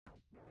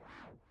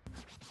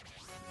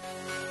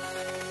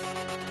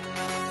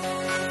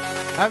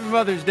Happy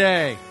Mother's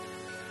Day.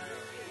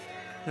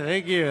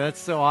 Thank you. That's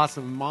so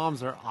awesome.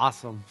 Moms are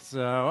awesome.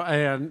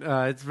 And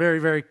it's very,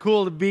 very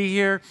cool to be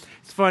here.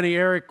 It's funny,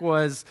 Eric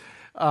was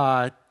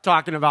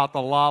talking about the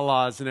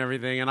Lalas and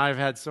everything, and I've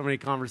had so many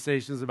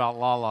conversations about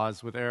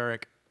Lalas with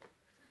Eric.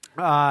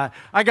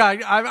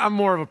 I'm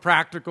more of a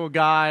practical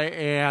guy,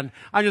 and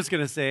I'm just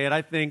going to say it.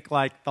 I think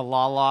like the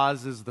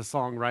Lalas is the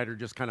songwriter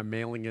just kind of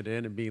mailing it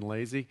in and being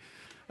lazy.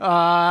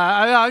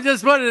 I'm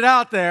just putting it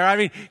out there. I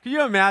mean, can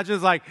you imagine?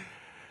 It's like,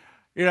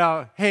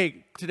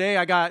 hey, today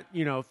I got,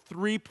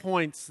 3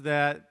 points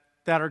that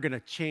are going to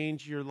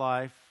change your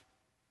life.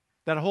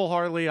 That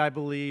wholeheartedly, I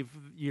believe,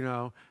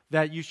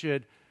 that you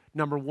should,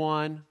 number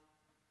 1,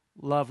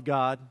 love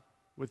God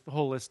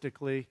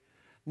holistically.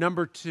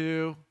 Number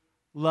 2,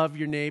 love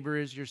your neighbor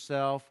as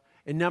yourself.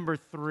 And number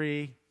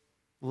 3,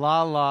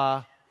 la,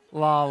 la,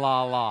 la,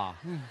 la, la.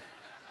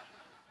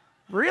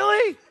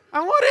 Really?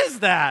 What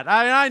is that?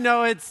 I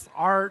know it's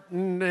art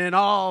and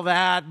all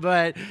that,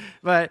 but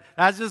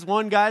that's just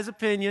one guy's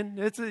opinion.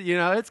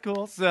 It's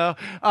cool. So,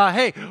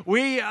 hey,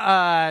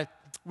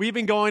 we've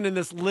been going in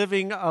this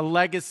living a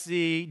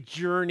legacy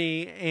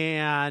journey,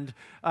 and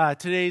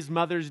today's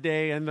Mother's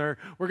Day, and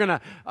we're going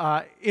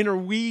to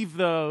interweave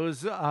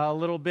those a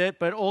little bit,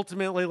 but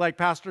ultimately, like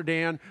Pastor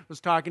Dan was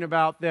talking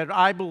about, that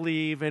I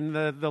believe, and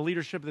the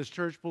leadership of this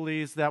church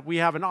believes, that we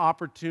have an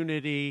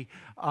opportunity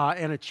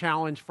and a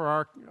challenge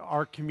for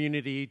our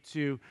community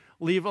to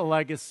leave a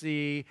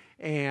legacy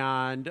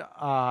and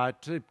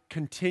to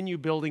continue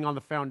building on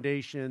the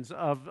foundations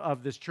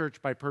of this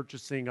church by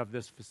purchasing of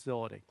this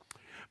facility.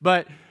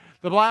 But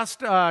the last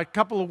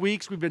couple of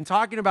weeks, we've been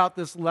talking about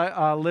this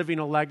living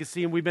a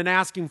legacy, and we've been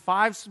asking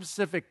 5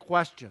 specific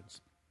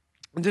questions.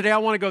 And today I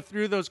want to go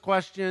through those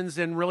questions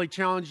and really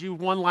challenge you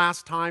one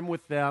last time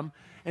with them,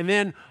 and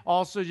then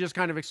also just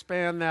kind of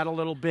expand that a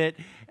little bit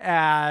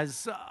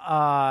as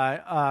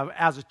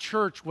a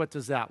church. What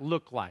does that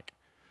look like?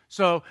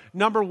 So,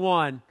 number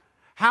 1,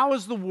 how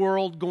is the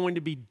world going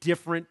to be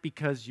different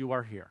because you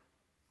are here?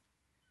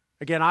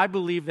 Again, I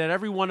believe that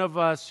every one of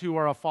us who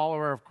are a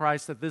follower of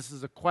Christ, that this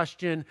is a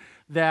question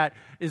that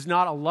is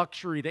not a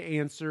luxury to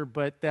answer,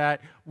 but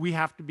that we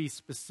have to be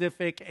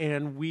specific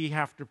and we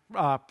have to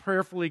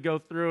prayerfully go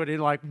through it.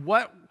 And like,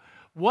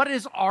 what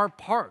is our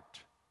part?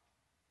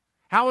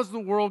 How is the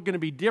world going to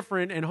be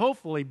different and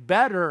hopefully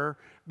better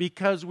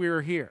because we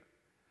are here?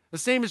 The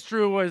same is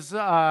true as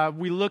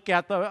we look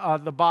at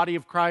the body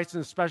of Christ,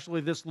 and especially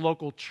this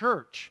local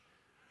church.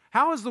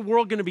 How is the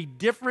world going to be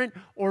different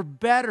or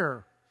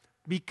better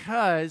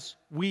because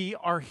we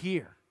are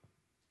here?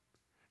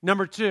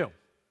 Number 2,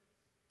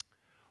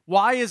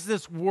 why is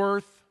this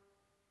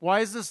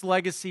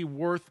legacy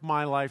worth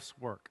my life's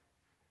work?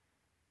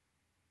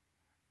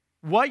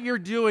 What you're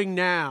doing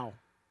now,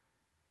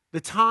 the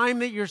time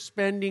that you're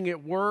spending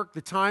at work,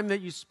 the time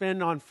that you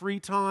spend on free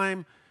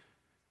time,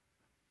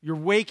 your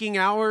waking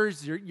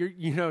hours,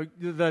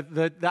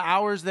 the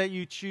hours that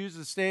you choose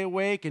to stay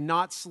awake and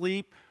not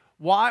sleep.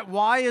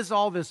 Why is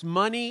all this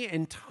money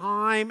and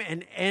time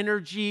and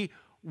energy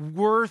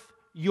worth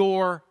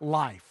your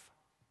life?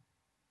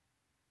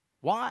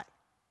 Why?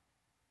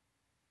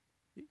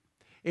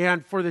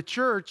 And for the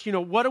church,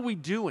 what are we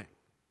doing?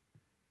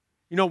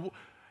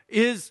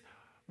 Is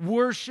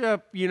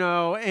worship,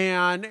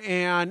 and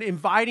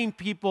inviting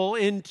people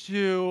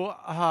into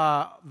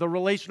the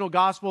relational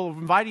gospel, of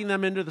inviting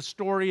them into the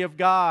story of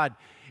God,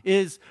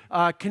 is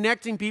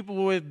connecting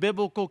people with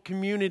biblical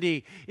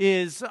community,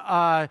 is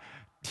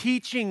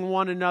teaching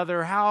one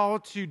another how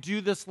to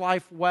do this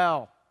life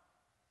well,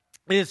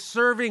 is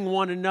serving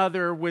one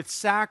another with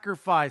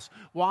sacrifice.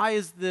 Why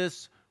is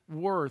this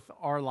worth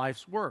our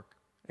life's work?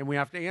 And we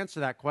have to answer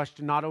that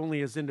question not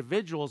only as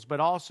individuals, but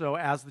also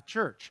as the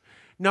church.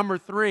 Number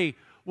 3,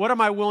 what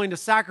am I willing to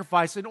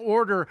sacrifice in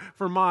order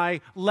for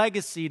my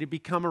legacy to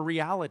become a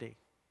reality?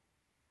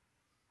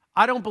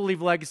 I don't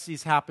believe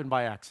legacies happen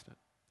by accident.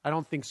 I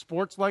don't think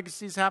sports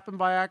legacies happen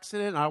by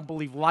accident. I don't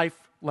believe life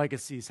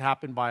legacies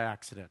happen by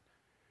accident.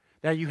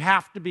 That you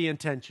have to be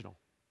intentional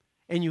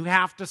and you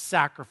have to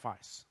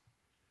sacrifice.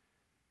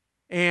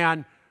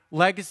 And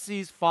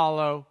legacies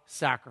follow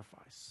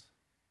sacrifice.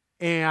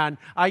 And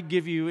I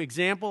give you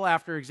example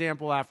after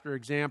example after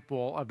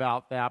example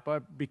about that,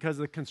 but because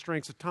of the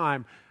constraints of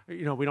time,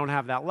 we don't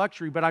have that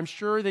luxury. But I'm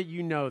sure that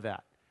you know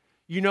that.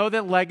 You know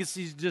that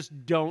legacies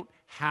just don't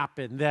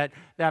happen,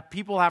 that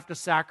people have to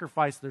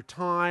sacrifice their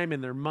time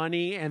and their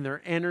money and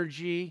their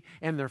energy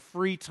and their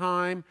free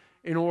time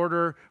in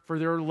order for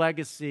their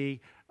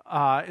legacy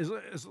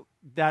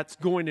that's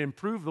going to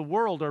improve the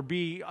world or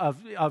be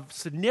of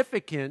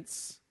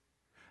significance,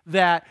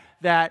 that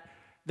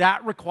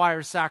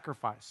requires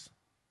sacrifice.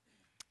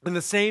 And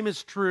the same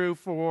is true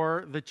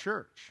for the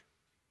church.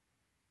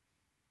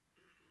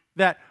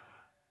 That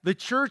the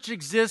church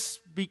exists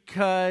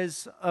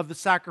because of the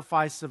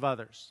sacrifice of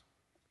others.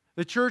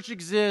 The church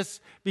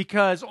exists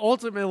because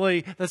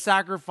ultimately the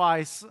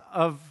sacrifice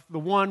of the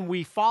one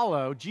we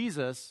follow,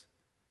 Jesus,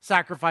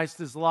 sacrificed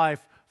his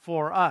life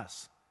for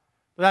us.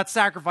 That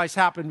sacrifice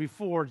happened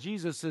before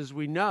Jesus, as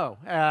we know.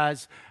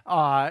 As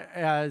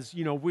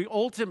you know,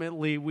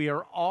 we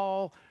are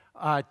all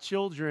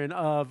children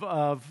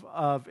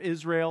of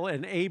Israel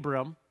and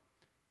Abram,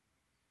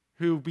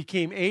 who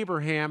became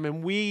Abraham,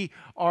 and we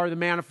are the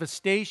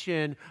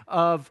manifestation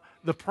of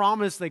the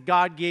promise that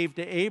God gave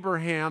to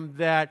Abraham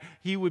that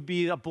he would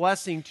be a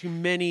blessing to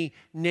many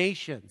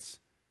nations.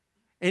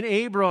 And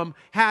Abram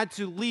had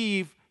to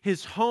leave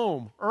his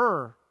home,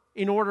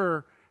 in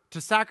order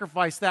to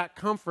sacrifice that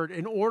comfort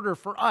in order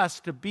for us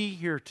to be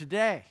here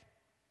today.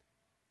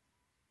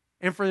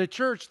 And for the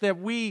church, that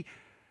we,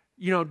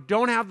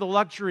 don't have the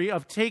luxury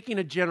of taking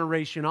a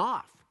generation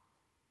off.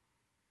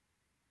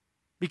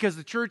 Because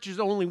the church is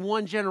only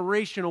one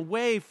generation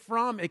away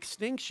from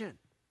extinction.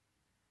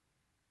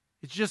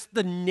 It's just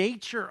the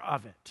nature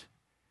of it.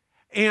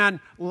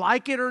 And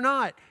like it or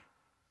not,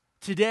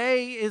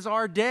 today is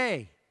our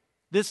day.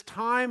 This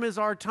time is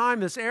our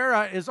time. This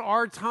era is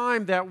our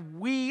time, that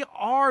we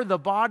are the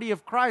body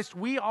of Christ.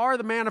 We are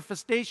the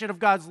manifestation of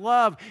God's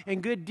love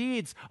and good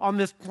deeds on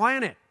this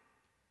planet.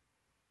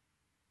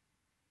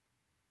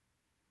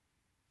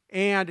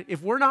 And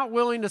if we're not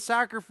willing to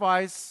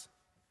sacrifice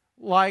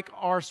like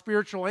our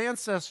spiritual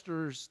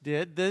ancestors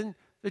did, then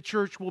the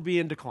church will be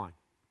in decline.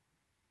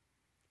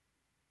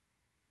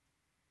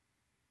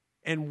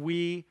 And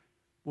we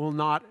will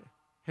not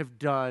have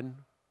done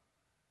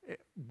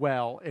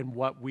well in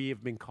what we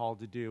have been called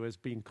to do as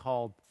being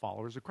called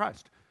followers of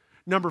Christ.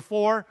 Number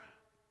 4,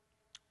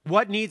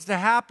 what needs to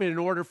happen in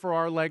order for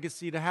our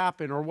legacy to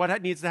happen, or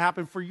what needs to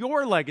happen for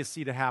your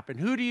legacy to happen?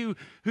 Who do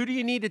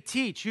you need to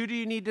teach? Who do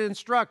you need to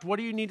instruct? What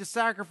do you need to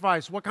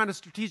sacrifice? What kind of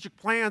strategic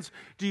plans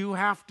do you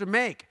have to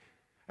make?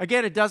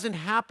 Again, it doesn't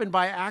happen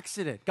by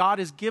accident. God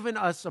has given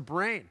us a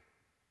brain.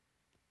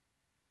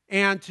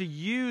 And to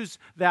use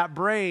that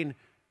brain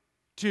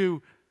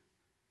to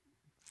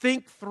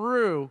think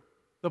through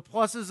the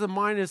pluses and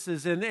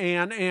minuses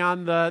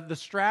and the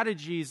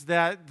strategies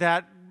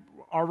that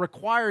are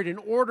required in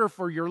order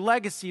for your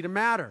legacy to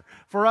matter.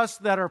 For us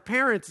that are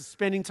parents, it's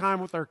spending time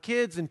with our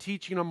kids and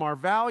teaching them our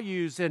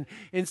values and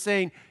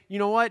saying, you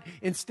know what,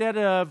 instead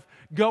of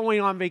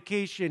going on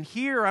vacation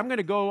here, I'm going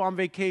to go on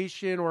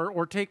vacation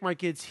or take my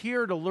kids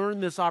here to learn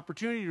this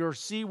opportunity or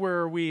see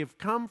where we have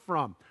come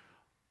from.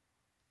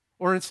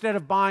 Or instead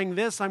of buying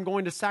this, I'm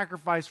going to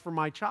sacrifice for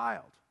my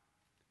child.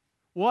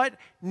 What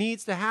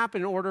needs to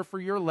happen in order for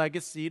your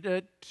legacy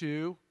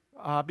to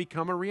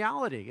become a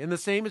reality? And the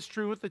same is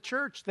true with the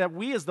church, that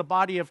we as the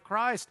body of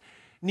Christ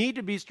need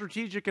to be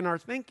strategic in our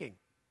thinking.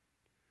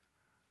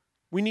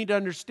 We need to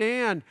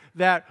understand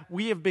that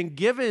we have been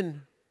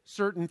given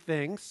certain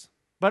things,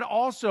 but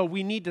also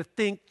we need to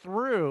think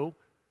through,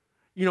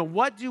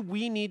 what do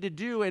we need to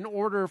do in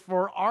order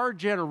for our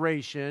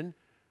generation,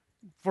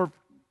 for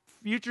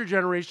future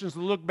generations to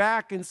look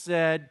back and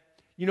said,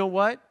 you know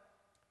what?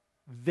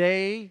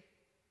 They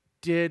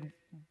did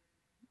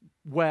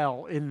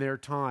well in their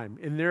time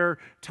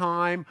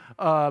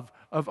of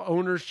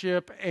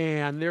ownership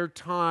and their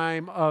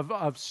time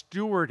of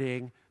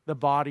stewarding the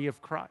body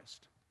of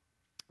Christ.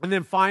 And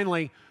then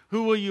finally,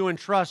 who will you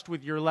entrust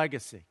with your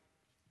legacy?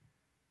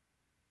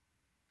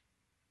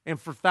 And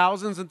for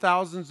thousands and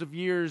thousands of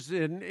years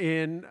that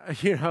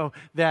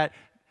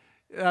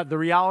the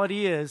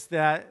reality is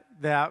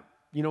that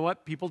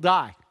people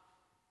die.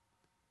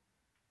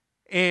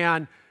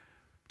 And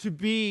to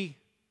be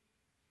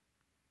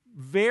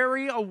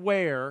very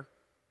aware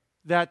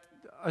that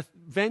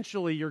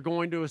eventually you're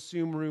going to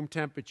assume room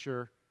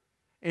temperature,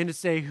 and to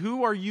say,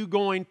 who are you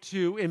going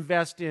to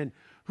invest in?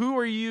 Who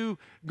are you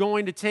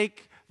going to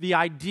take the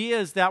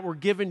ideas that were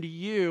given to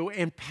you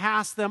and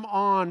pass them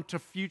on to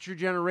future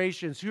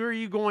generations? Who are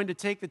you going to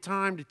take the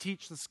time to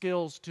teach the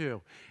skills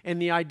to,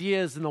 and the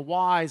ideas and the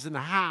whys and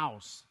the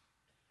hows?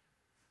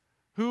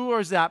 Who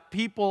is that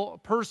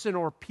person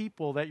or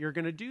people that you're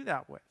going to do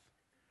that with?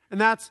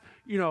 And that's,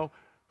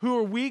 who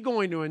are we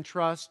going to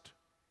entrust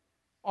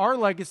our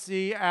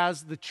legacy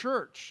as the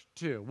church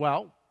to?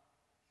 Well,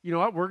 you know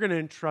what? We're going to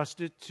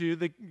entrust it to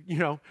the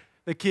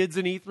kids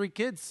in E3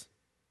 Kids.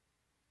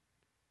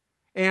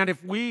 And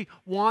if we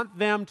want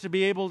them to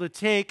be able to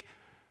take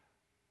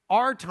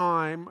our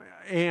time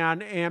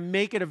and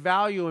make it a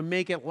value and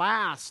make it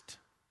last,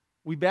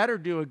 we better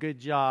do a good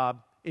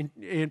job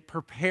in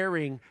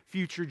preparing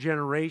future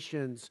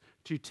generations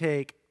to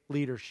take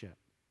leadership.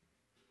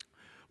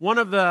 One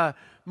of the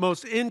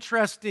most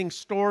interesting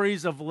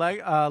stories of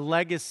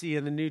legacy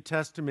in the New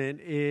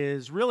Testament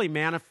is really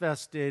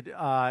manifested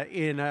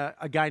in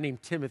a guy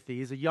named Timothy.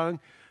 He's a young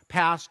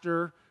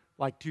pastor,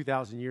 like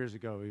 2,000 years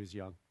ago he was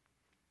young.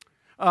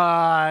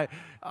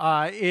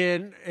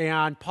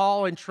 And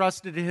Paul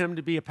entrusted him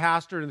to be a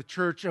pastor in the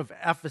church of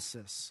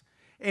Ephesus.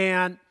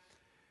 And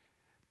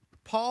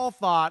Paul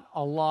thought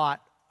a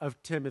lot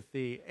of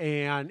Timothy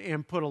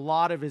and put a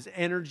lot of his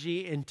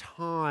energy and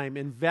time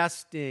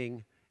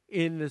investing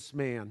in this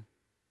man.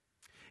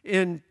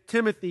 In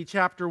Timothy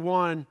chapter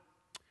 1,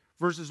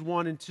 verses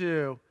 1 and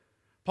 2,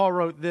 Paul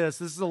wrote this.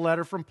 This is a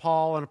letter from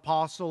Paul, an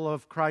apostle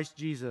of Christ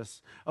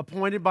Jesus,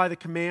 appointed by the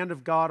command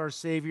of God our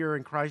Savior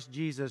in Christ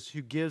Jesus,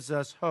 who gives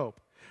us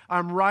hope.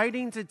 I'm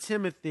writing to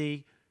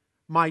Timothy,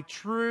 my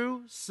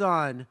true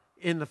son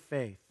in the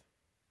faith.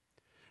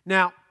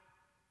 Now,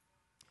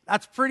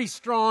 that's pretty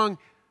strong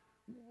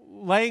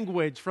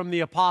language from the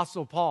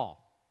apostle Paul.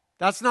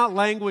 That's not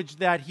language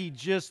that he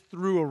just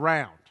threw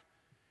around.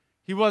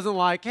 He wasn't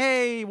like,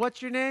 hey,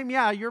 what's your name?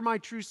 Yeah, you're my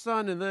true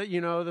son in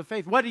the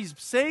faith. What he's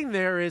saying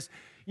there is,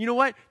 you know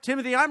what,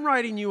 Timothy, I'm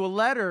writing you a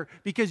letter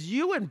because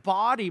you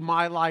embody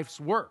my life's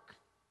work.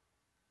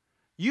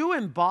 You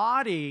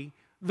embody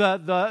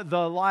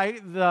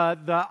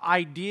the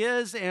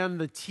ideas and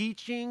the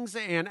teachings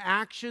and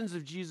actions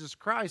of Jesus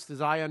Christ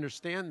as I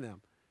understand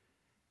them.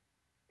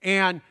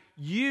 And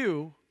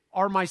you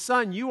are my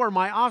son. You are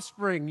my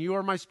offspring. You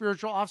are my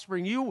spiritual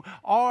offspring. You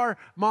are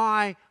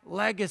my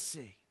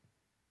legacy.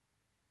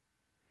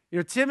 You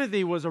know,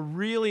 Timothy was a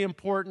really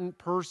important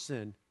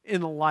person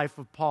in the life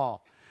of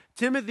Paul.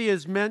 Timothy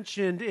is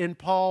mentioned in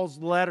Paul's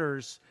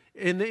letters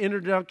in the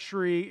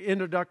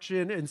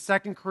introduction in 2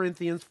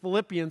 Corinthians,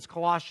 Philippians,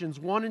 Colossians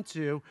 1 and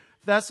 2,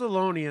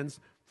 Thessalonians,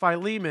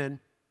 Philemon,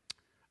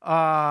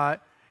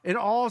 and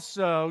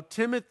also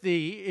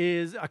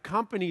Timothy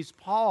accompanies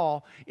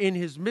Paul in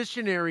his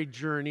missionary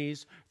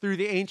journeys through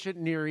the ancient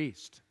Near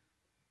East.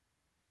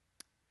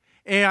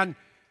 And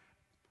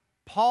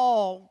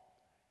Paul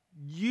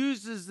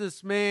uses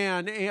this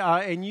man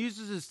and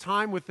uses his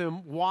time with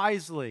him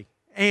wisely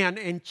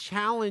and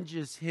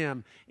challenges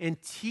him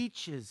and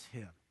teaches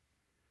him.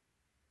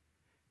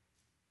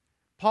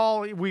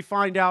 Paul, we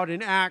find out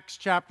in Acts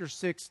chapter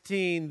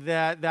 16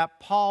 that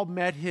Paul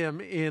met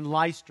him in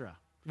Lystra,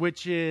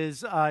 which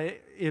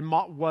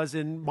was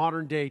in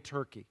modern-day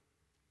Turkey.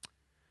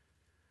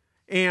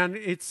 And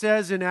it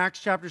says in Acts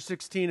chapter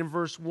 16 and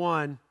verse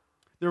 1,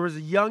 there was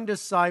a young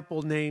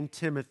disciple named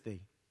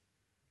Timothy.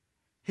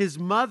 His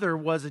mother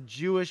was a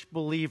Jewish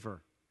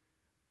believer,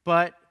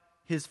 but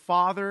his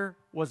father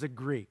was a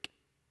Greek.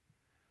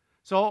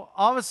 So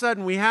all of a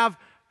sudden we have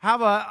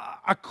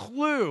a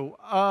clue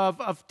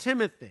of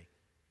Timothy.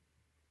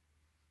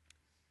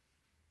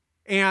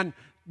 And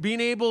being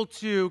able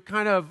to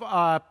kind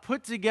of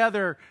put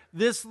together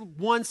this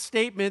one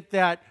statement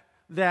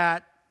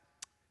that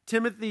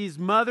Timothy's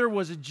mother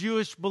was a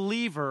Jewish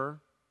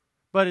believer,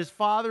 but his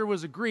father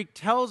was a Greek,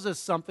 tells us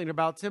something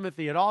about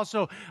Timothy. It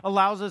also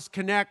allows us to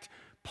connect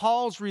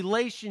Paul's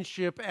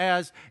relationship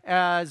as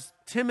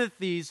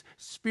Timothy's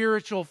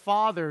spiritual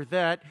father,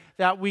 that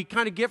we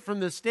kind of get from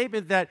this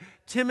statement that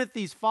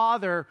Timothy's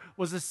father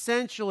was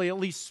essentially, at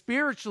least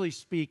spiritually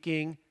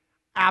speaking,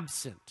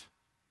 absent.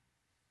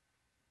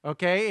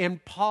 Okay,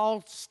 and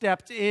Paul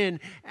stepped in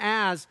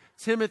as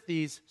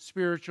Timothy's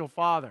spiritual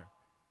father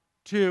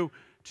to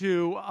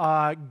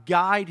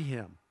guide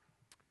him.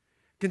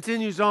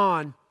 Continues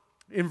on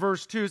in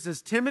verse 2, it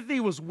says, Timothy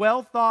was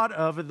well thought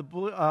of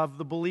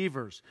the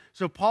believers.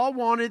 So Paul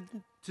wanted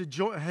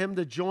him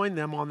to join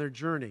them on their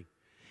journey.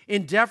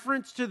 In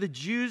deference to the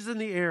Jews in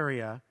the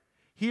area,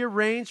 he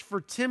arranged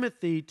for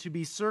Timothy to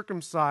be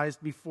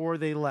circumcised before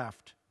they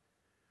left.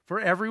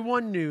 For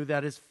everyone knew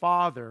that his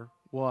father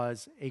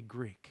was a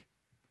Greek.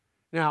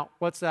 Now,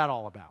 what's that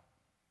all about?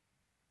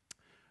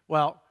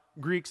 Well,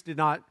 Greeks did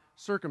not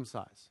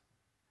circumcise.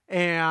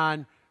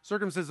 And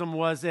circumcision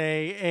was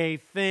a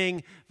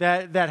thing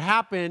that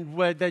happened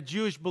that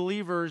Jewish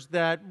believers,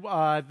 that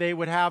they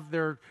would have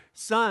their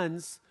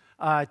sons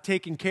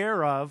taken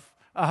care of,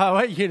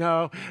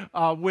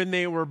 when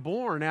they were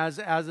born as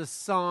a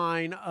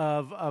sign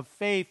of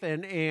faith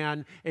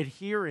and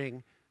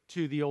adhering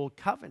to the old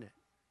covenant.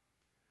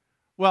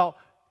 Well,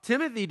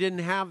 Timothy didn't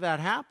have that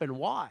happen.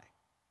 Why?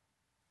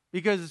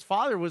 Because his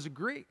father was a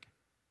Greek.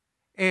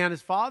 And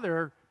his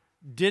father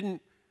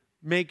didn't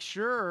make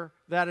sure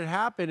that it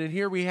happened. And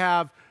here we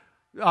have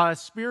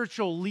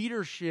spiritual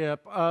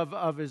leadership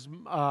of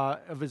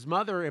his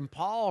mother and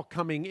Paul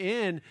coming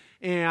in,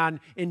 and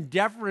in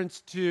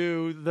deference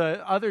to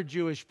the other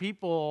Jewish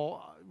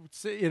people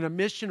in a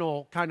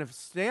missional kind of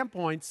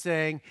standpoint,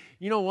 saying,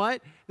 you know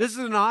what, this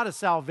is not a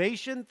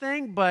salvation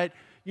thing, but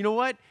you know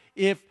what,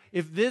 if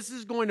this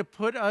is going to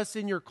put us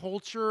in your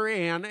culture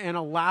and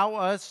allow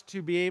us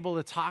to be able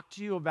to talk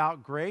to you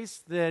about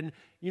grace, then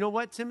you know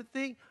what,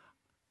 Timothy,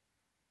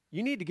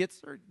 you need to get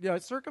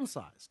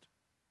circumcised.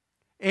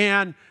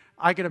 And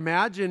I can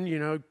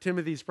imagine,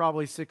 Timothy's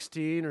probably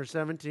 16 or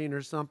 17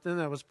 or something.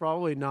 That was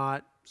probably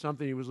not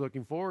something he was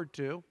looking forward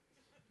to.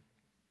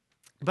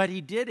 But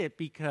he did it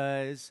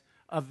because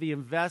of the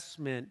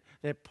investment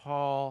that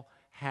Paul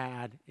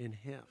had in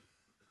him.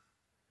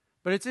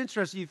 But it's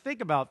interesting, you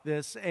think about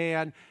this,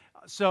 and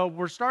so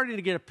we're starting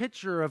to get a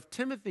picture of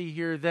Timothy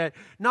here, that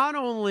not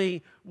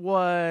only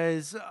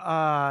was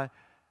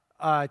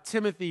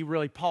Timothy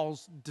really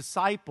Paul's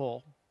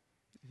disciple,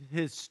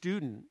 his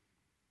student,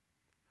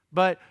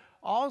 but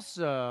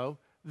also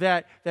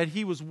that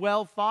he was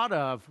well thought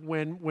of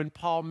when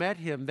Paul met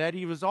him, that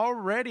he was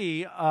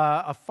already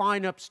a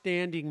fine,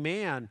 upstanding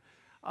man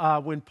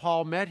when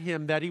Paul met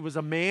him, that he was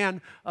a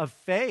man of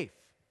faith.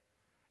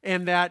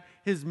 and that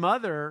his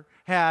mother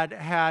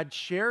had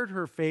shared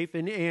her faith,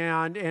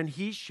 and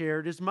he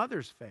shared his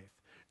mother's faith.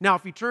 Now,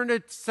 if you turn to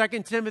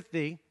 2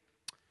 Timothy,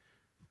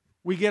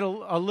 we get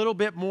a little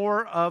bit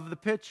more of the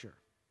picture.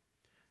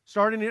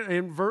 Starting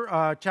in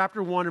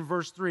chapter 1 and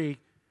verse 3,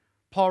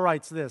 Paul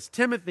writes this,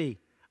 "Timothy,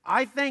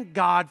 I thank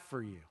God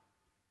for you.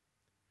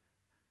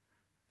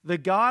 The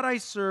God I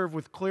serve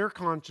with clear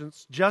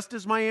conscience, just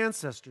as my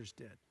ancestors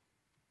did.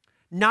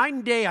 Night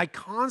and day, I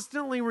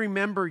constantly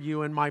remember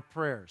you in my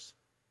prayers."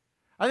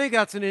 I think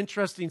that's an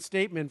interesting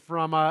statement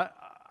from a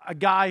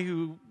guy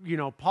who,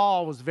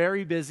 Paul was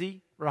very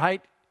busy,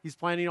 right? He's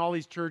planning all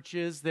these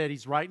churches, that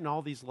he's writing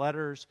all these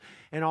letters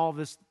and all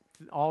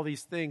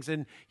these things.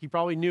 And he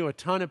probably knew a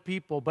ton of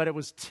people, but it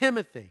was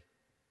Timothy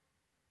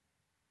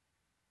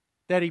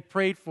that he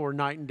prayed for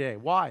night and day.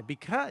 Why?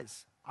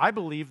 Because I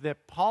believe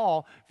that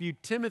Paul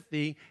viewed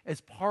Timothy as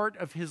part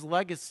of his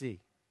legacy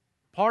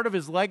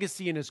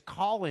and his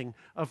calling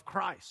of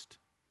Christ.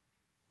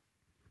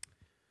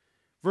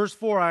 Verse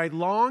 4, "I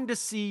long to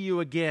see you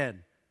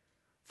again,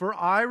 for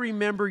I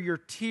remember your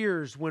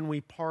tears when we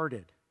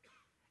parted,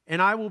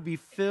 and I will be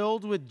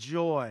filled with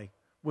joy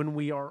when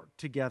we are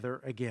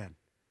together again."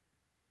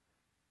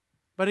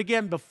 But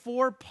again,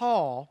 before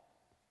Paul,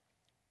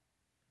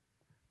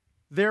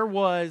 there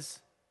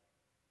was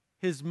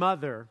his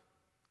mother,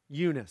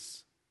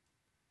 Eunice.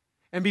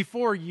 And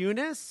before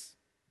Eunice,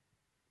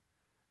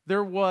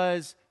 there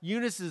was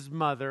Eunice's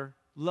mother,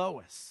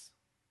 Lois.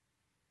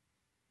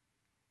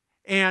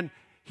 And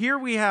here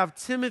we have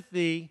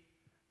Timothy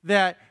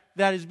that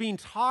is being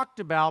talked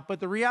about, but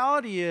the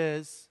reality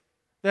is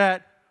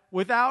that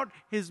without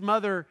his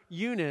mother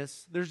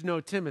Eunice, there's no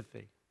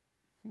Timothy.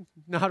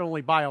 Not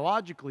only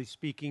biologically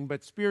speaking,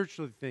 but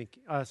spiritually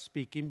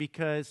speaking,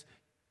 because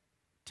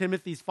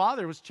Timothy's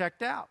father was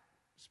checked out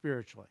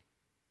spiritually.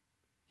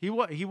 He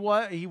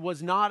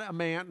was not a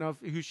man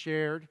who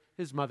shared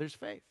his mother's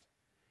faith.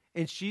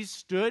 And she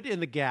stood in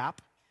the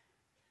gap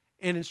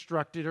and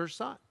instructed her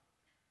son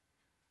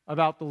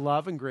about the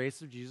love and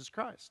grace of Jesus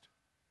Christ.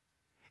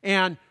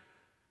 And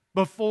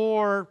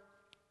before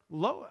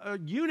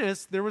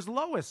Eunice, there was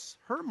Lois,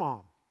 her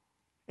mom.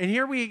 And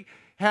here we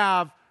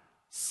have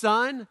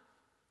son,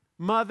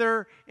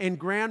 mother, and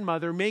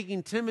grandmother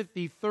making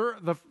Timothy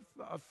the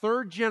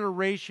third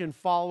generation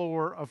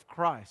follower of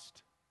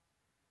Christ.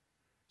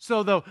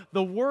 So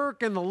the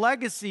work and the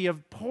legacy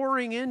of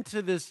pouring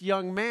into this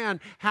young man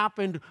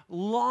happened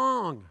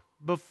long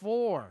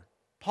before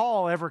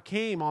Paul ever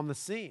came on the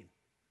scene.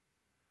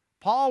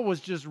 Paul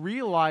was just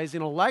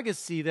realizing a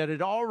legacy that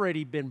had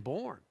already been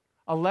born,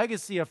 a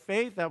legacy of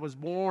faith that was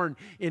born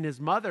in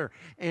his mother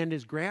and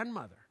his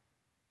grandmother.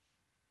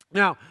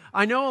 Now,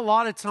 I know a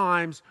lot of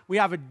times we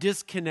have a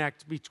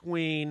disconnect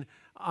between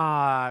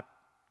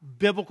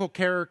biblical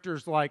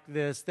characters like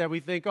this, that we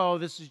think, oh,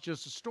 this is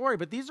just a story,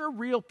 but these are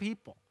real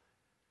people.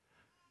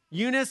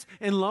 Eunice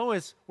and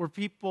Lois were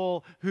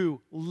people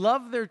who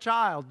loved their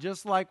child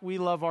just like we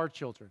love our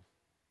children.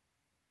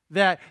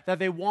 That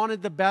they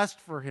wanted the best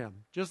for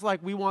him, just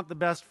like we want the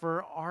best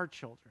for our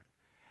children.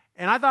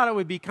 And I thought it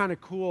would be kind of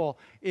cool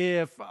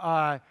if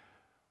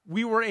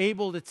we were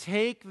able to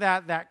take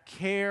that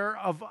care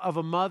of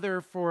a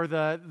mother for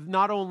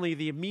not only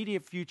the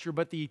immediate future,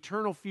 but the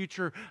eternal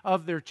future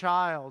of their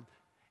child,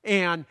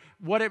 and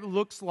what it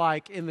looks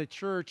like in the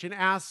church, and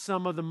ask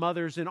some of the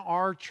mothers in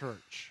our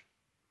church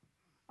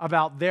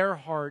about their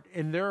heart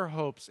and their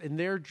hopes and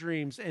their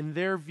dreams and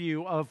their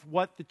view of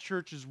what the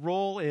church's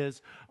role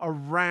is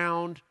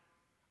around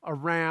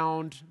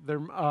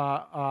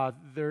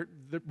the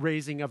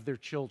raising of their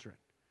children.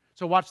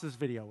 So watch this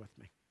video with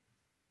me.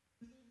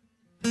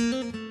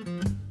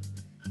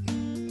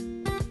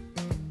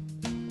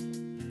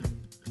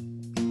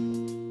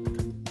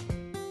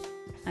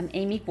 I'm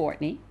Amy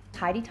Fortney,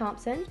 Heidi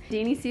Thompson,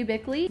 Deanie Sue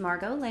Bickley,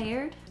 Margot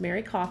Laird,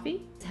 Mary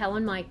Coffey,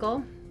 Helen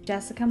Michael,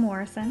 Jessica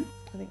Morrison.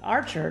 I think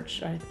our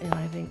church, and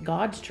I think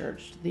God's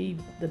church, the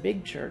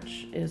big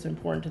church, is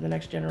important to the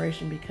next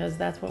generation because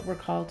that's what we're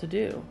called to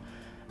do.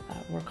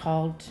 We're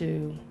called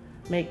to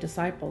make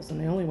disciples, and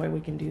the only way we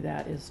can do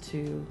that is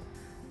to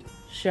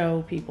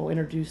show people,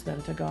 introduce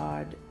them to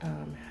God,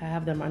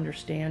 have them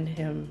understand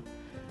Him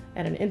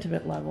at an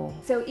intimate level.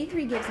 So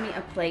E3 gives me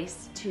a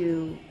place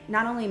to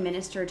not only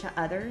minister to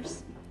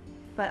others,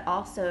 but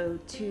also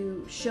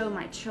to show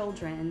my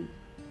children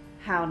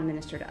how to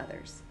minister to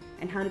others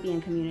and how to be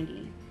in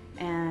community,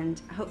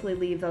 and hopefully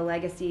leave the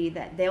legacy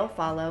that they'll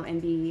follow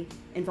and be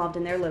involved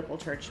in their local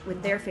church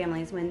with their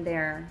families when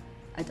they're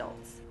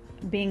adults.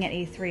 Being at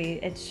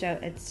E3,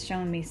 it's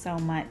shown me so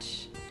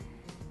much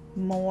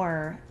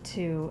more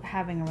to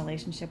having a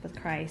relationship with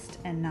Christ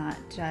and not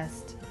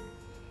just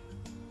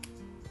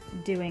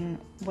doing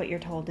what you're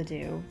told to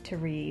do, to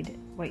read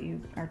what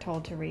you are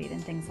told to read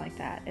and things like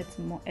that.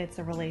 It's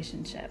a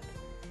relationship.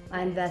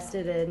 I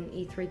invested in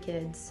E3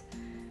 Kids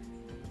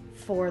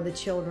for the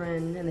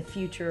children and the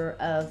future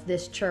of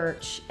this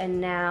church,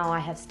 and now I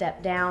have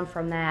stepped down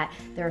from that.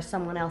 There is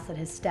someone else that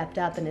has stepped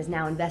up and is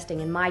now investing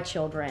in my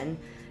children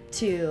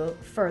to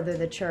further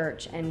the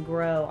church and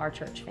grow our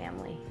church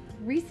family.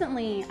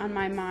 Recently on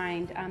my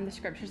mind, the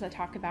scriptures that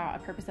talk about a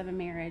purpose of a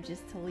marriage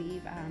is to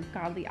leave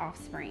godly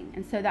offspring.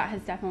 And so that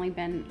has definitely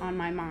been on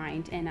my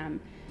mind. And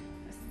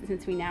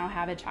since we now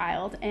have a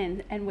child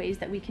and ways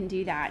that we can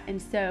do that.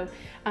 And so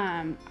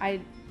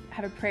I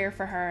have a prayer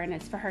for her, and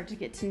it's for her to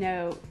get to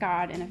know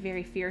God in a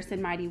very fierce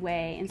and mighty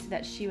way, and so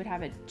that she would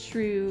have a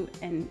true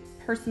and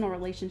personal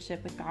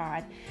relationship with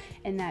God,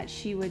 and that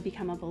she would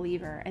become a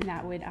believer. And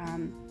that would,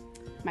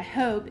 my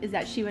hope is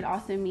that she would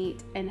also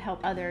meet and help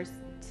others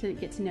to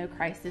get to know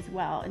Christ as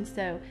well. And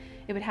so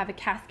it would have a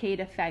cascade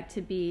effect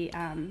to be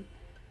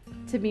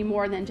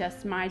more than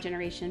just my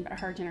generation, but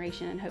her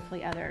generation, and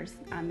hopefully others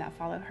that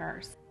follow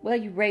hers. Well,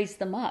 you raise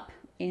them up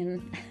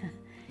in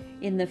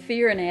the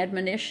fear and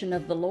admonition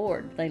of the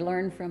Lord. They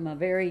learn from a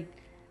very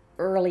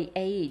early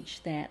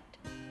age that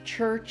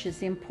church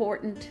is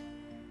important.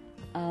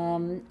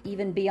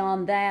 Even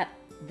beyond that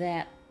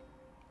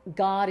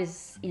God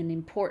is an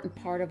important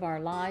part of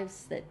our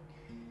lives, that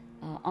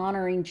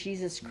honoring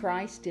Jesus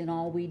Christ in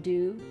all we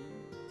do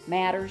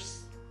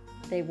matters.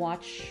 They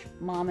watch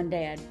mom and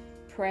dad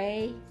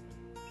pray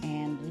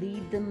and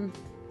lead them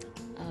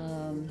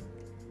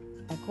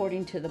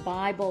according to the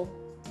Bible,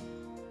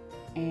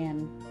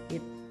 and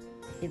it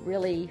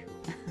really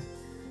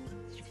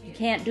you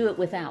can't do it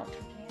without.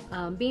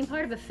 Being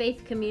part of a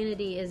faith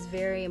community is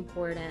very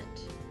important,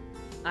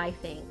 I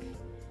think,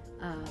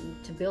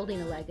 to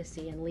building a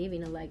legacy and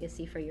leaving a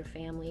legacy for your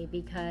family,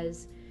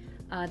 because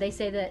they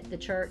say that the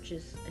church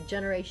is a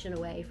generation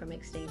away from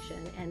extinction,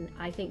 and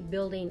I think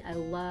building a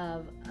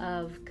love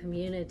of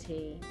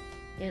community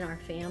in our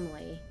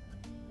family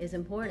is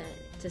important.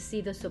 To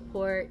see the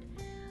support,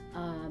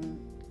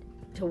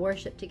 to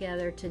worship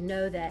together, to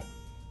know that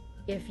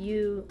if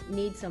you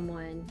need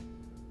someone,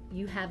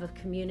 you have a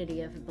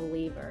community of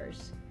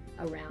believers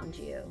around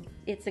you.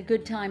 It's a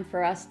good time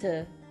for us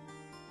to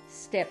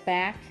step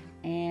back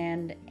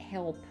and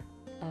help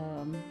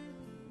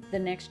the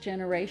next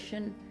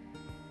generation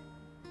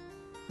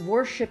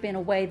worship in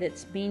a way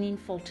that's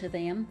meaningful to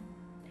them.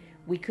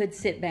 We could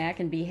sit back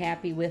and be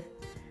happy with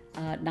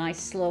nice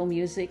slow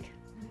music,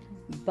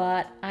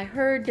 but I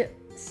heard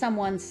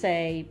someone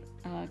say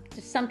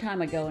just some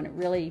time ago, and it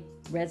really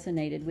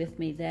resonated with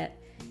me, that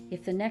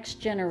if the next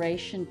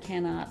generation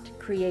cannot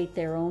create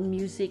their own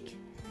music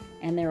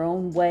and their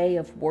own way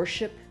of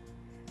worship,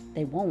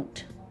 they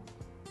won't.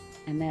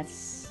 And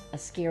that's a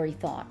scary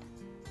thought.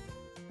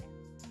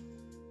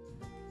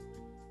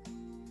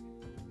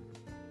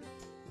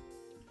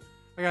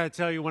 I gotta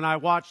tell you, when I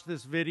watched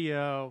this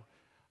video,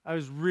 I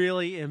was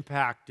really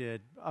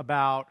impacted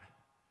about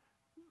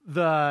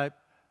the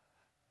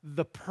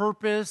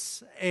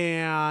purpose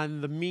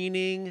and the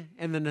meaning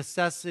and the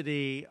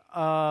necessity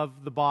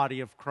of the body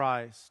of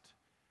Christ.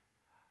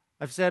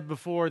 I've said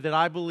before that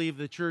I believe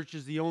the church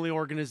is the only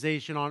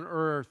organization on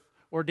earth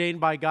ordained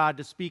by God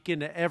to speak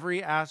into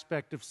every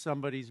aspect of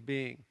somebody's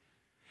being.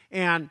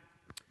 And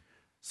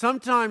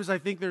sometimes I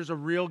think there's a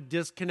real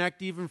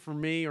disconnect, even for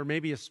me, or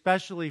maybe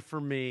especially for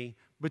me,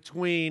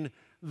 between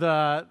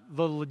the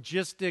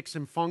logistics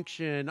and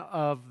function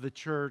of the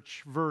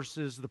church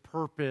versus the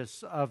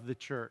purpose of the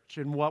church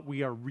and what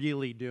we are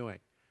really doing.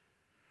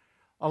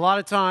 A lot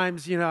of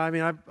times,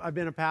 I've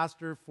been a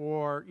pastor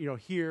for,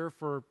 here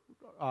for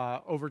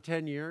over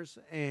 10 years,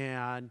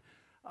 and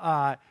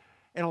a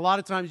lot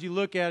of times you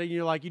look at it and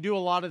you're like, you do a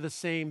lot of the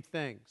same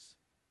things.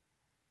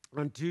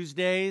 On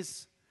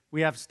Tuesdays,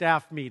 we have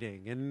staff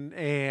meeting,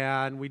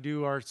 and we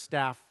do our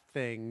staff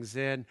things,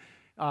 and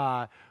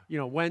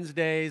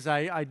Wednesdays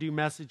I do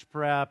message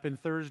prep, and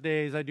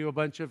Thursdays I do a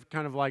bunch of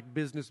kind of like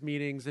business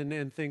meetings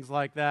and things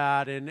like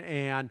that,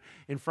 and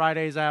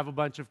Fridays I have a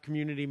bunch of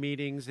community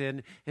meetings,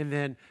 and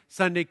then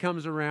Sunday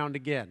comes around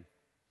again.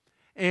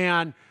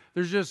 And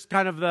there's just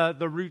kind of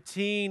the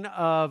routine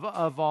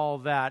of all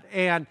that.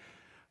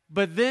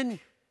 But then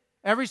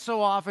every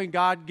so often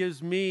God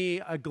gives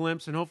me a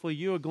glimpse, and hopefully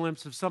you a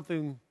glimpse of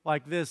something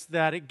like this,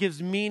 that it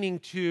gives meaning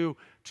to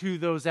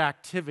those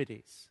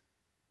activities.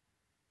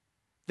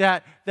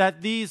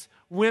 That these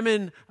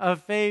women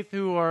of faith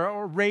who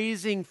are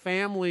raising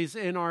families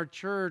in our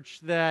church,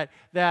 that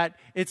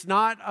it's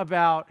not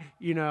about,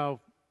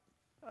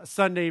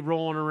 Sunday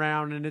rolling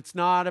around, and it's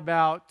not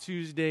about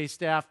Tuesday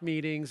staff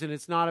meetings, and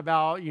it's not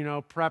about,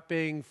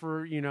 prepping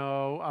for,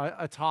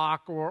 a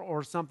talk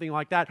or something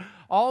like that.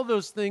 All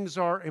those things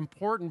are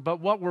important,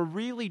 but what we're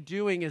really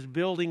doing is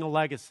building a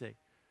legacy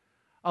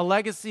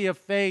of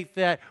faith,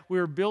 that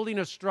we're building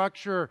a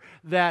structure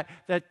that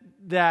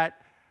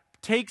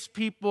takes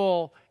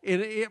people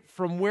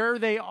from where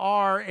they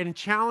are and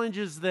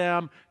challenges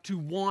them to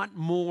want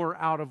more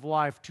out of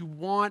life, to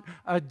want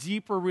a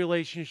deeper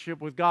relationship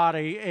with God,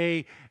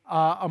 a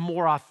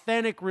more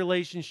authentic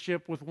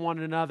relationship with one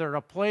another,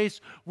 a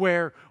place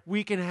where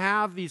we can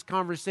have these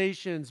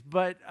conversations,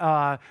 but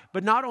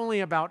not only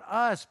about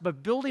us,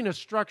 but building a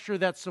structure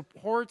that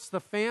supports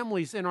the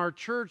families in our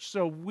church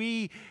so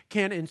we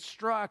can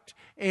instruct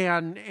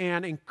and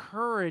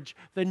encourage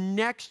the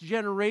next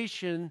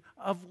generation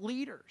of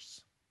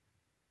leaders.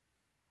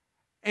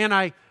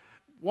 And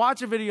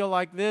watch a video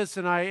like this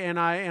and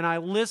I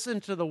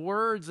listen to the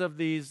words of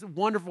these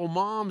wonderful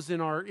moms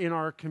in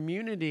our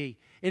community,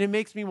 and it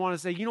makes me want to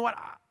say, you know what?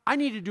 I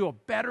need to do a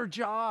better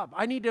job.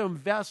 I need to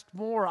invest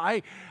more.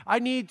 I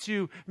need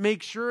to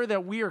make sure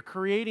that we are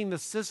creating the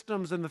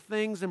systems and the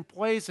things in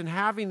place and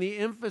having the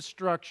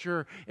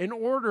infrastructure in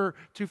order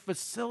to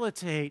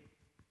facilitate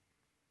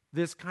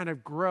this kind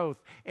of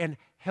growth and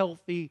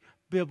healthy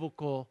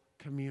biblical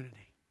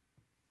community.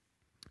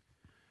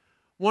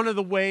 One of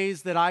the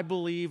ways that I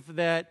believe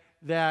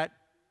that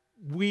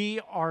we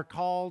are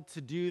called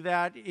to do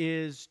that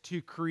is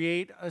to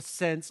create a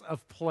sense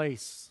of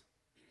place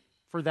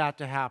for that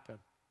to happen.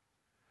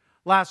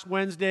 Last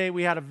Wednesday,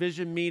 we had a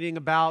vision meeting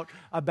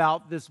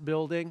about this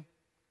building,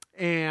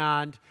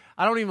 and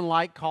I don't even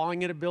like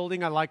calling it a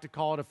building. I like to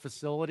call it a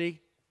facility,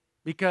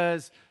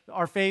 because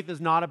our faith is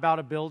not about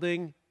a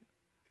building,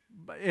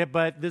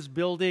 but this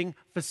building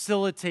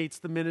facilitates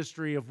the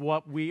ministry of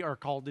what we are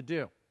called to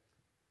do.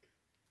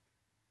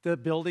 The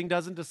building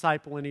doesn't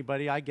disciple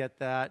anybody. I get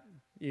that.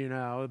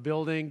 The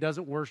building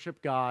doesn't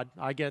worship God.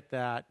 I get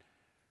that.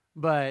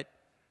 But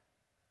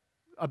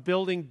a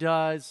building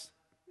does,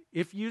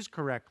 if used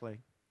correctly,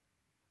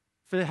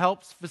 it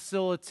helps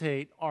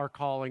facilitate our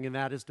calling, and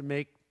that is to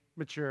make,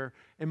 mature,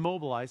 and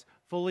mobilize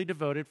fully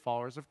devoted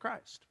followers of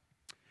Christ.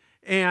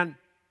 And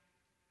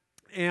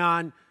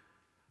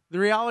the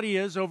reality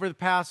is, over the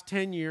past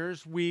 10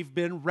 years, we've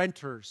been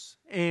renters.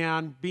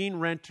 And being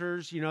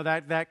renters,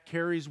 that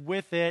carries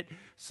with it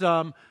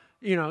some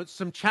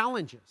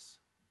challenges.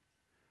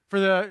 For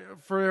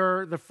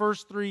the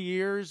first 3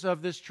 years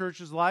of this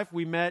church's life,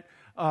 we met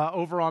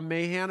over on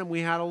Mahan, and we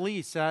had a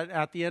lease.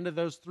 At the end of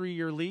those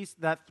 3-year lease,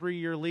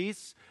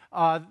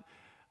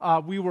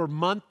 we were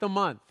month to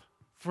month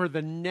for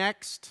the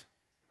next,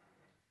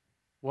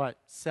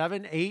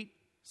 7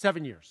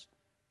 years.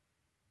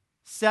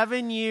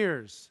 7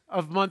 years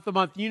of month to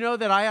month. You know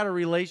that I had a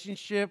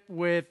relationship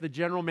with the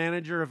general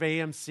manager of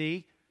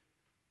AMC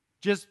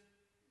just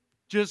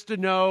to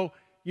know,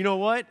 you know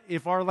what?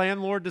 If our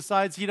landlord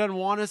decides he doesn't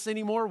want us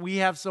anymore, we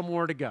have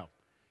somewhere to go.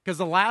 Because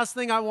the last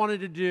thing I wanted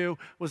to do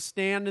was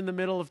stand in the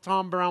middle of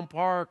Tom Brown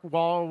Park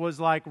while it was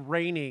like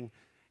raining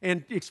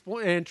and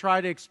try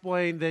to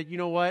explain that, you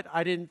know what?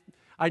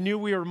 I knew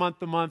we were month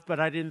to month, but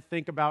I didn't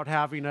think about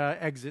having an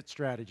exit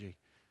strategy.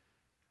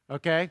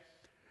 Okay?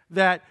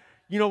 That,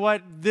 you know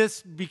what?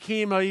 This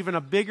became even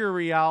a bigger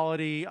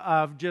reality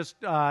of just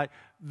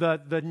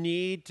the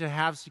need to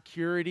have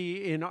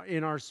security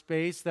in our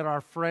space, that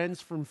our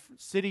friends from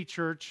City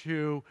Church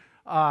who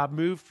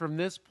moved from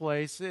this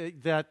place,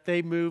 that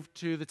they moved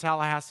to the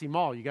Tallahassee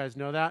Mall. You guys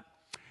know that?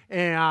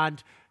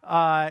 And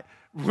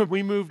when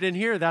we moved in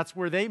here, that's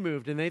where they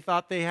moved, and they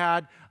thought they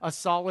had a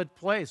solid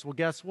place. Well,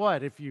 guess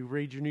what? If you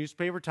read your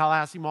newspaper,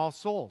 Tallahassee Mall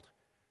sold.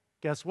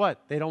 Guess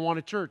what? They don't want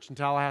a church in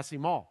Tallahassee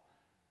Mall.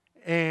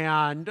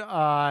 And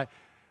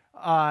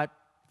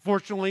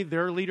fortunately,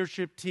 their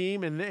leadership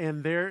team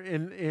and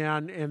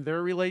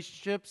their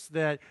relationships,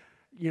 that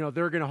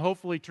they're going to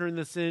hopefully turn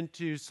this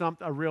into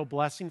a real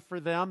blessing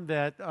for them.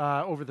 That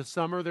over the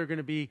summer they're going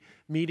to be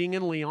meeting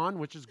in Leon,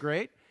 which is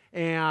great,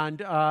 and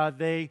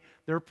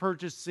they're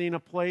purchasing a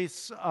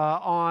place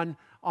on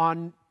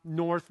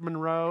North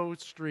Monroe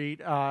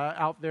Street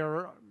out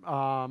there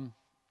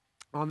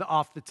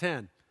off the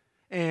 10,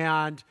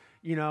 and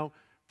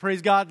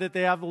praise God that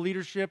they have the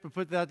leadership and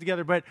put that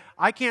together. But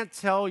I can't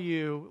tell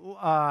you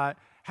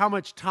how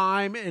much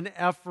time and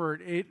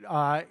effort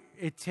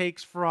it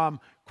takes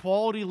from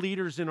quality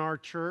leaders in our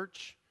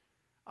church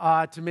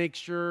to make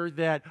sure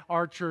that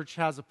our church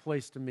has a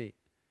place to meet.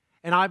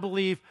 And I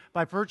believe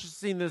by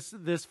purchasing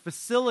this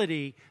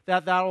facility,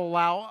 that'll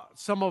allow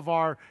some of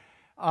our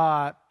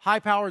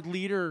high-powered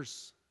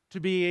leaders to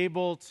be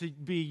able to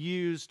be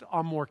used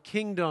on more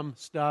kingdom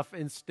stuff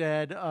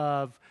instead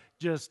of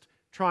just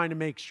trying to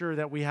make sure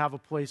that we have a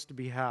place to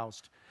be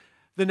housed.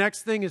 The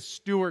next thing is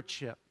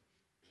stewardship.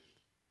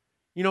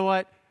 You know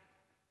what?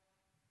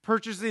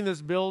 Purchasing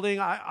this building,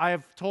 I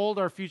have told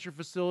our future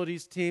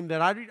facilities team that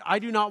I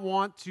do not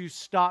want to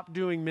stop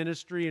doing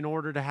ministry in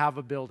order to have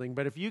a building.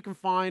 But if you can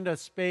find a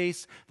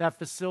space that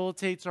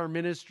facilitates our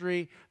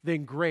ministry,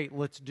 then great,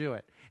 let's do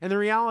it. And the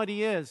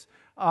reality is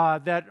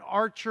that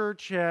our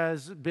church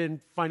has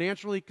been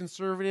financially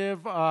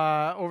conservative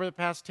over the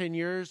past 10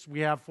 years.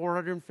 We have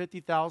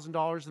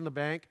 $450,000 in the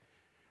bank.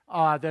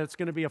 That's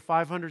going to be a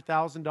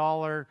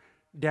 $500,000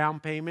 down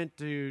payment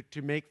to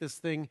make this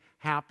thing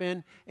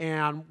happen.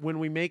 And when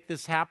we make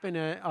this happen,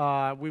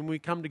 when we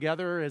come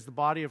together as the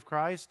body of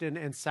Christ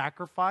and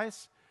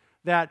sacrifice,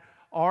 that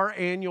our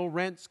annual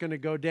rent's going to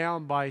go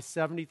down by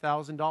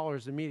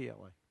 $70,000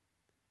 immediately.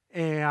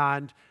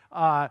 And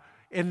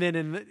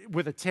then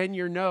with a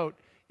 10-year note,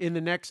 in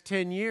the next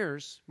 10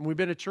 years, and we've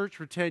been a church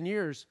for 10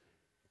 years,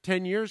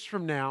 10 years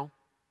from now,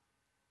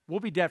 we'll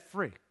be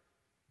debt-free.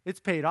 It's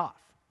paid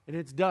off, and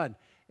it's done.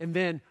 And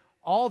then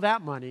all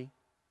that money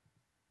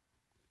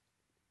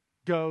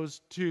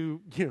goes to,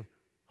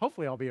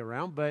 hopefully I'll be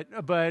around, but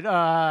if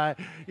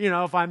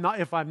I'm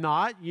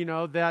not,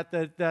 that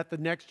the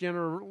next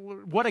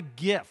generation, what a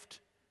gift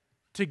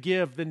to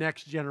give the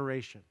next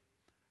generation.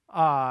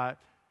 And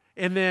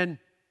then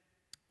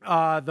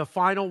the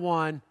final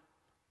one,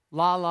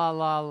 la, la,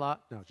 la, la.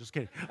 No, just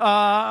kidding.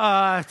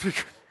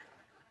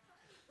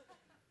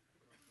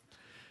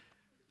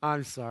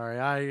 I'm sorry.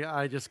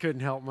 I just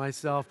couldn't help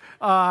myself.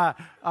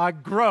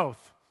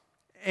 Growth.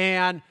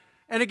 And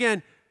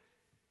again,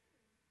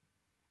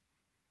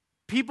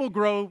 people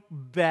grow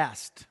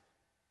best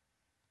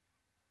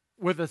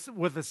with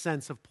a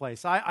sense of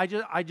place.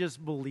 I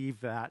just believe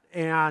that.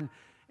 And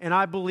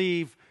I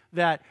believe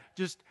that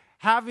just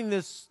having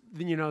this,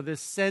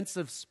 this sense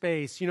of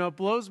space, it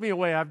blows me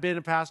away. I've been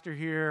a pastor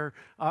here,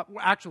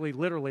 actually,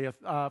 literally,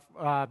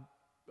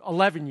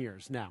 11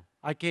 years now.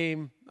 I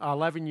came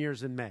 11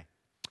 years in May.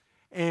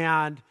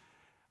 And,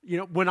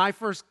 when I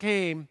first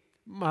came,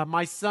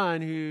 my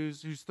son,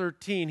 who's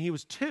 13, he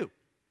was 2.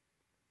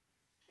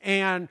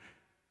 And,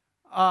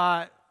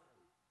 how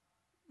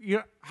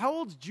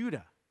old's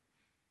Judah?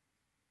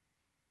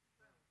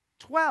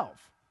 12.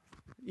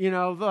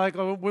 Like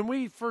when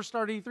we first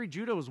started E3,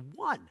 Judah was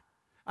 1.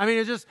 I mean,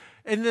 it's just,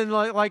 and then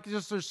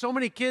just there's so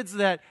many kids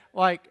that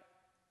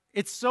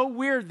it's so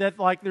weird that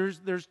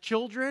there's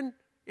children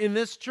in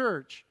this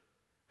church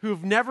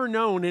who've never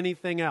known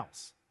anything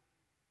else.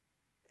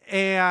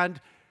 And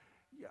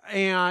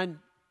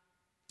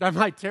that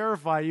might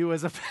terrify you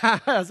as a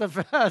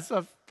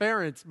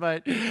parents,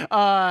 but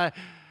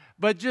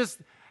just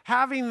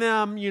having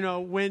them,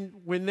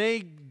 when they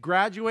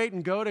graduate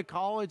and go to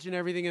college and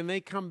everything, and they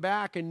come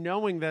back and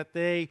knowing that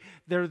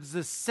there's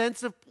a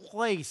sense of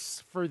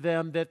place for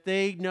them, that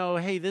they know,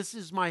 hey, this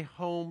is my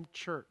home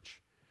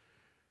church.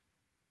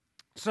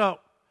 So,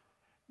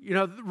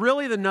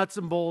 really the nuts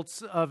and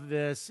bolts of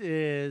this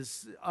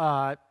is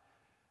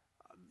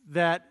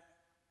that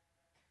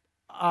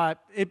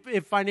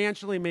it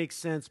financially makes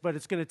sense, but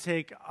it's going to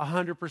take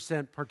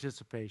 100%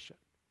 participation.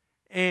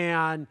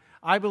 And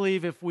I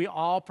believe if we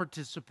all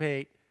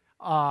participate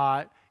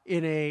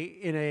in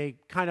a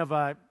kind of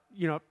a,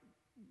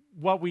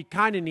 what we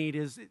kind of need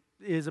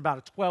is about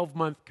a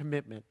 12-month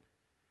commitment.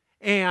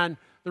 And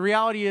the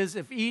reality is,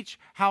 if each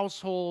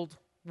household,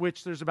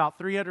 which there's about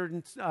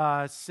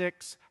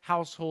 306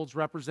 households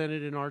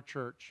represented in our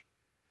church,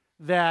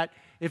 that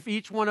if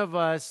each one of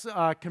us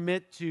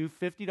commit to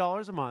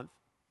 $50 a month,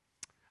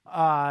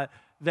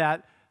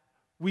 that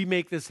we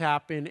make this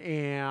happen,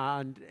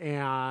 and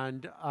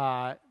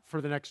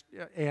for the next,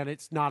 and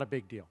it's not a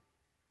big deal.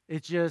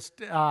 It's just,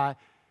 but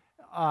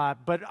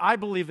I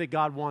believe that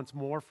God wants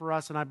more for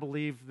us, and I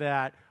believe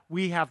that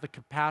we have the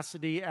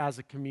capacity as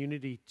a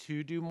community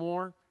to do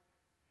more.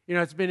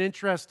 It's been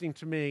interesting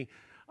to me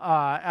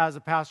as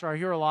a pastor. I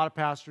hear a lot of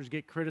pastors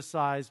get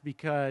criticized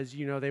because,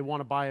 they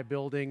want to buy a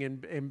building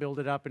and build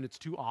it up, and it's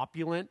too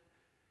opulent.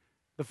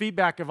 The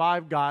feedback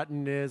I've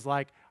gotten is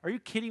like, are you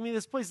kidding me?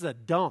 This place is a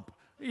dump.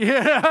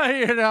 Yeah,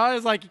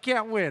 it's like you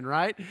can't win,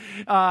 right?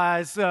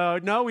 So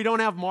no, we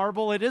don't have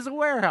marble. It is a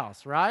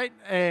warehouse, right?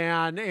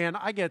 And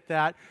I get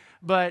that.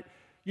 But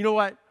you know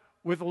what?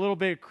 With a little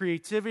bit of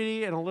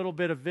creativity and a little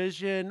bit of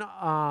vision,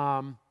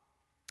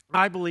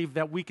 I believe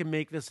that we can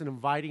make this an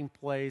inviting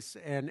place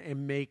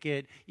and make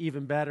it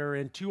even better.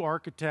 And 2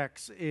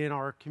 architects in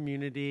our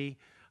community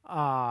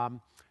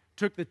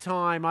took the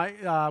time.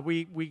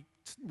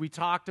 We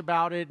talked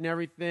about it and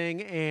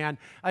everything, and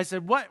I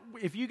said, "What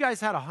if you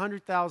guys had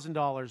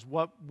 $100,000?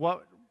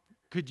 What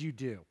could you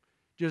do?"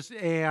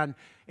 And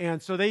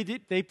so they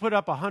did. They put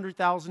up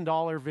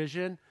 $100,000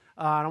 vision.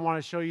 And I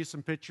want to show you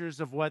some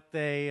pictures of what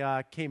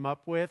they came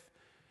up with.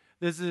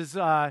 This is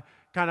kind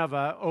of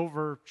an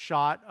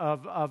overshot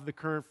of the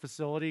current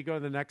facility. Go to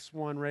the next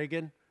one,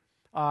 Reagan.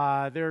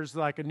 There's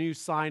like a new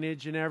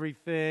signage and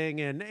everything,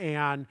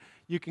 and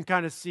you can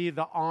kind of see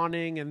the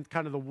awning and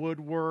kind of the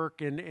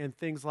woodwork and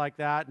things like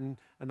that, and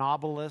an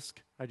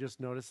obelisk. I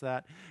just noticed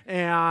that,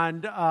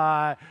 and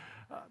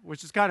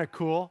which is kind of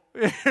cool.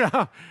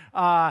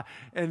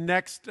 And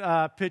next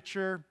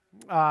picture,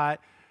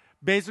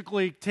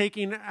 basically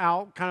taking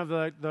out kind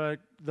of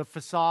the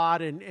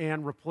facade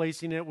and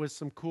replacing it with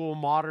some cool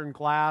modern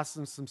glass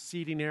and some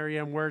seating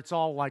area, and where it's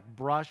all like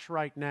brush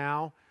right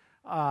now.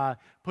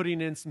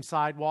 Putting in some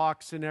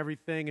sidewalks and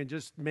everything and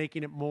just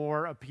making it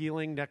more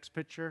appealing. Next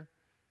picture.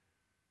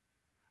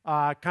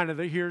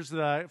 Here's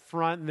the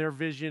front, and their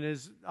vision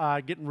is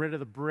getting rid of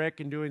the brick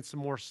and doing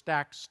some more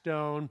stacked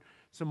stone,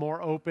 some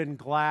more open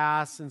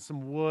glass and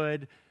some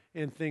wood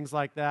and things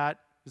like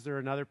that. Is there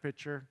another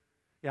picture?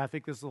 Yeah, I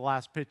think this is the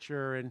last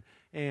picture,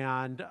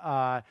 and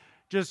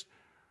just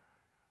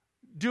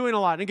doing a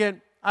lot. And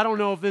again, I don't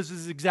know if this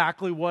is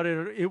exactly what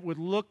it would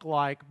look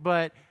like,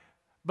 but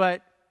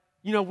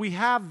we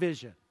have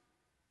vision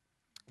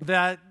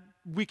that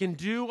we can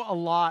do a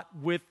lot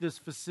with this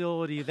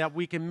facility, that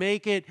we can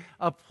make it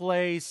a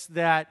place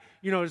that,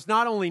 is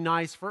not only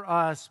nice for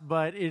us,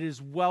 but it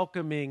is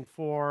welcoming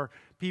for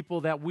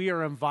people that we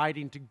are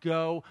inviting to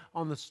go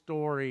on the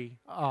story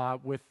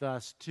with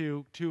us,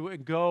 to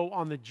go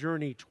on the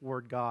journey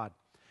toward God.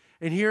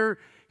 And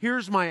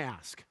here's my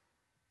ask.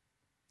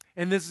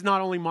 And this is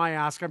not only my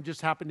ask, I'm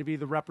just happen to be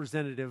the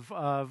representative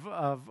of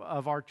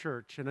our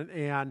church.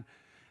 And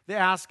the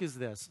ask is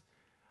this.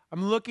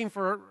 I'm looking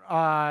for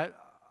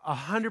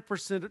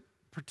 100%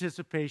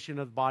 participation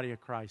of the body of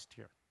Christ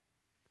here.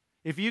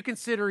 If you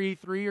consider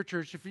E3 your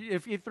church,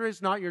 if E3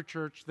 is not your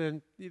church,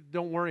 then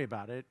don't worry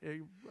about it.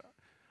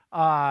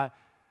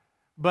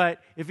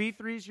 But if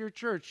E3 is your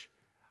church,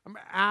 I'm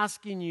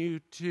asking you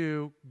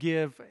to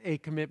give a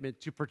commitment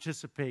to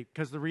participate,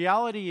 because the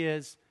reality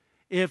is,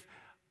 if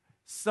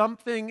a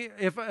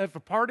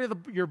part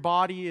of your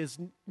body is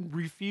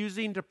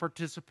refusing to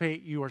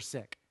participate, you are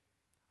sick.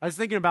 I was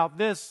thinking about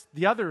this.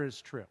 The other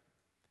is true.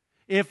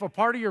 If a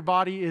part of your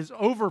body is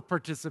over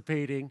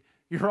participating,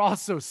 you're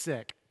also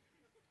sick.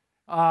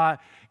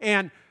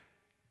 And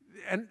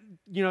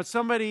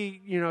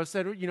somebody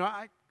said,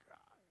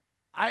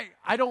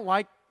 I don't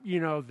like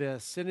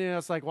this, and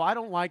it's like, well, I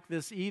don't like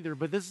this either.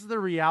 But this is the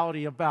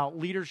reality about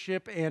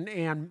leadership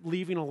and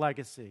leaving a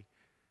legacy.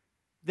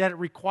 That it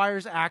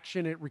requires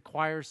action, it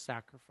requires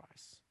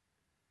sacrifice.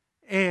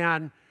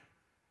 And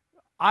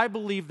I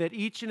believe that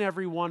each and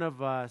every one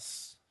of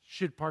us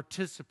should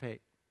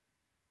participate.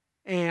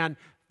 And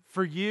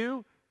for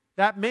you,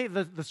 that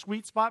the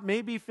sweet spot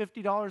may be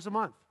 $50 a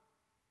month.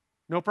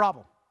 No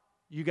problem.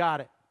 You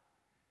got it.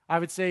 I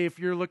would say if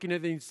you're looking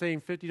at it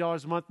saying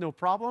 $50 a month, no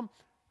problem.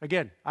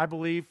 Again, I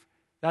believe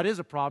that is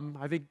a problem.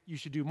 I think you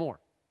should do more.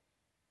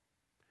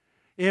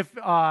 If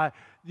the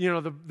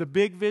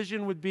big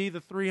vision would be the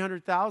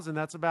 $300,000,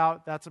 that's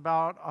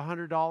about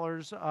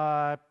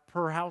 $100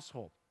 per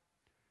household.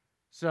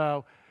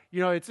 So,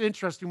 it's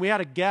interesting. We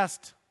had a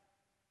guest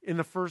in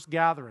the first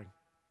gathering,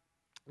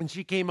 and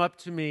she came up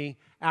to me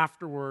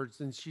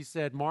afterwards, and she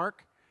said,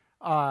 "Mark,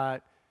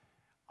 I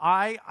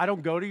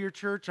don't go to your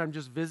church. I'm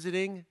just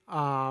visiting.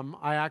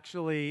 I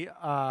actually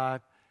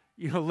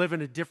live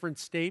in a different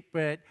state,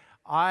 but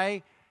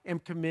I am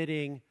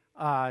committing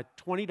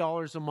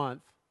 $20 a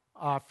month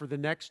for the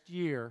next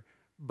year.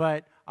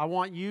 But I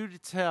want you to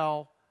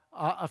tell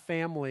a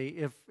family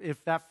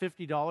if that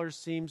 $50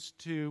 seems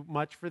too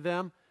much for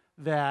them,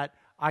 that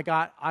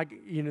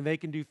they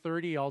can do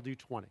 30, I'll do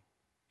 20."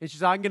 And she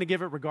said, "I'm going to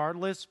give it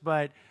regardless."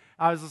 But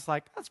I was just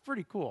like, that's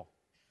pretty cool.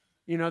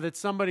 That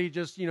somebody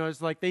just,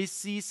 it's like they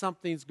see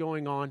something's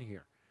going on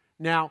here.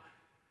 Now,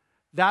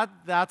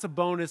 that's a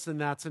bonus and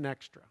that's an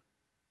extra.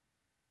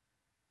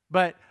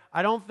 But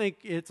I don't think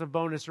it's a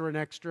bonus or an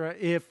extra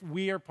if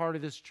we are part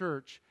of this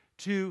church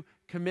to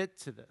commit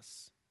to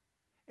this.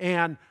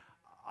 And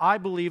I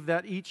believe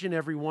that each and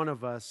every one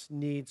of us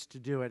needs to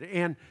do it.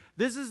 And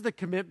this is the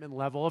commitment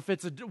level. If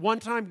it's a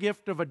one-time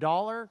gift of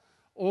 $1,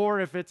 or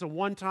if it's a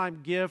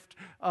one-time gift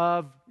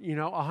of,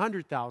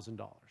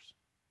 $100,000.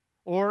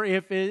 Or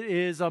if it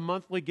is a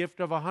monthly gift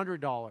of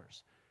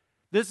 $100.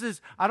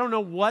 I don't know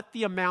what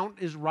the amount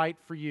is right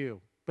for you,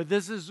 but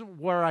this is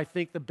where I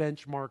think the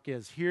benchmark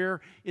is.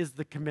 Here is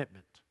the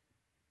commitment.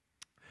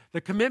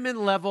 The commitment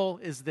level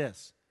is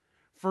this: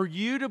 for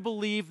you to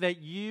believe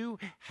that you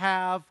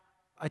have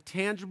a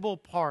tangible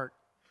part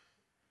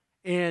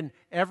in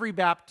every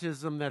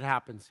baptism that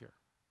happens here.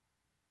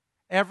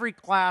 Every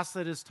class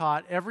that is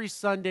taught, every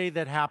Sunday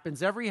that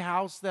happens, every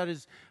house that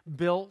is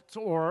built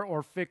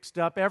or fixed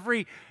up,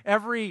 every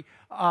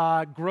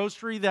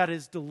grocery that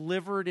is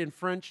delivered in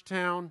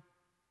Frenchtown,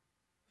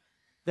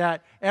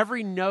 that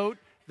every note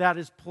that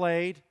is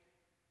played,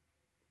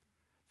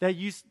 that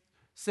you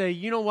say,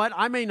 you know what,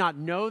 I may not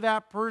know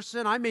that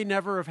person, I may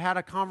never have had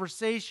a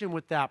conversation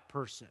with that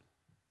person,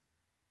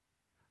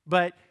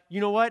 but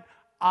you know what,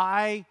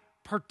 I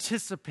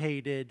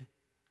participated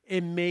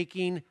in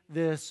making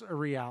this a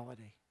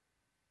reality.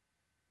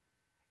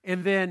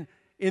 And then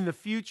in the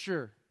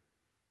future,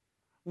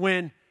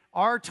 when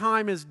our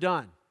time is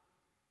done,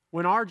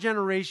 when our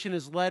generation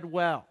is led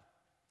well,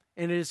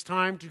 and it is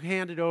time to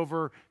hand it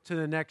over to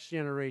the next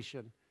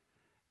generation,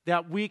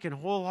 that we can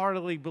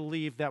wholeheartedly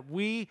believe that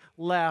we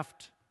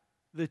left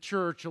the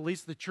church, at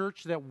least the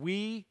church that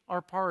we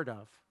are part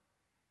of,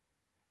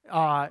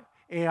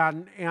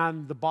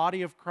 and the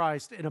body of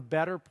Christ in a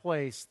better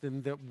place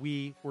than that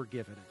we were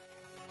given it.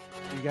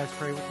 You guys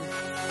pray with me?